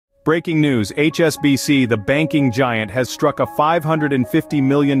Breaking news: HSBC, the banking giant, has struck a $550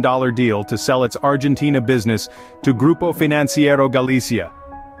 million deal to sell its Argentina business to Grupo Financiero Galicia.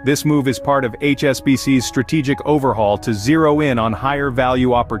 This move is part of HSBC's strategic overhaul to zero in on higher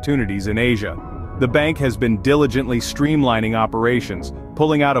value opportunities in Asia. The bank has been diligently streamlining operations,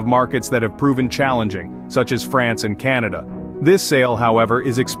 pulling out of markets that have proven challenging, such as France and Canada. This sale, however,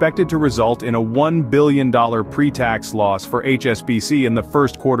 is expected to result in a $1 billion pre-tax loss for HSBC in the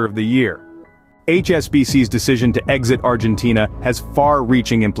first quarter of the year. HSBC's decision to exit Argentina has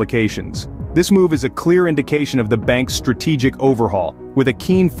far-reaching implications. This move is a clear indication of the bank's strategic overhaul, with a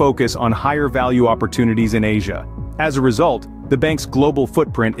keen focus on higher-value opportunities in Asia. As a result, the bank's global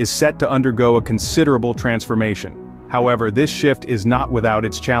footprint is set to undergo a considerable transformation. However, this shift is not without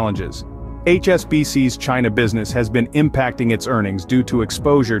its challenges. HSBC's China business has been impacting its earnings due to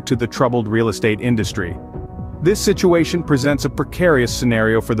exposure to the troubled real estate industry. This situation presents a precarious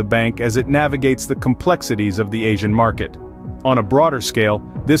scenario for the bank as it navigates the complexities of the Asian market. On a broader scale,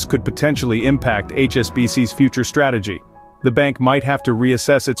 this could potentially impact HSBC's future strategy. The bank might have to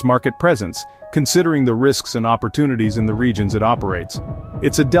reassess its market presence, considering the risks and opportunities in the regions it operates.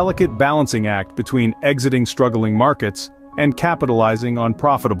 It's a delicate balancing act between exiting struggling markets and capitalizing on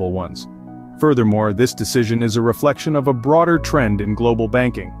profitable ones. Furthermore, this decision is a reflection of a broader trend in global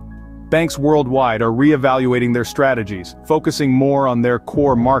banking. Banks worldwide are re-evaluating their strategies, focusing more on their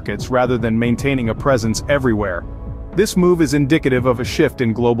core markets rather than maintaining a presence everywhere. This move is indicative of a shift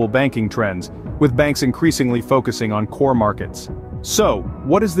in global banking trends, with banks increasingly focusing on core markets. So,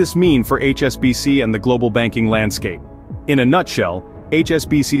 what does this mean for HSBC and the global banking landscape? In a nutshell,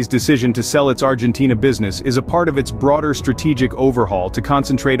 HSBC's decision to sell its Argentina business is a part of its broader strategic overhaul to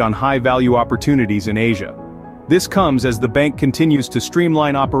concentrate on high-value opportunities in Asia. This comes as the bank continues to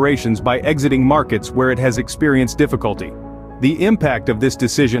streamline operations by exiting markets where it has experienced difficulty. The impact of this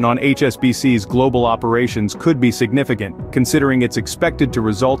decision on HSBC's global operations could be significant, considering it's expected to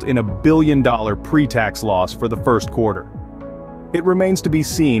result in a $1 billion pre-tax loss for the first quarter. It remains to be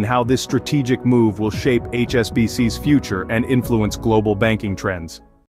seen how this strategic move will shape HSBC's future and influence global banking trends.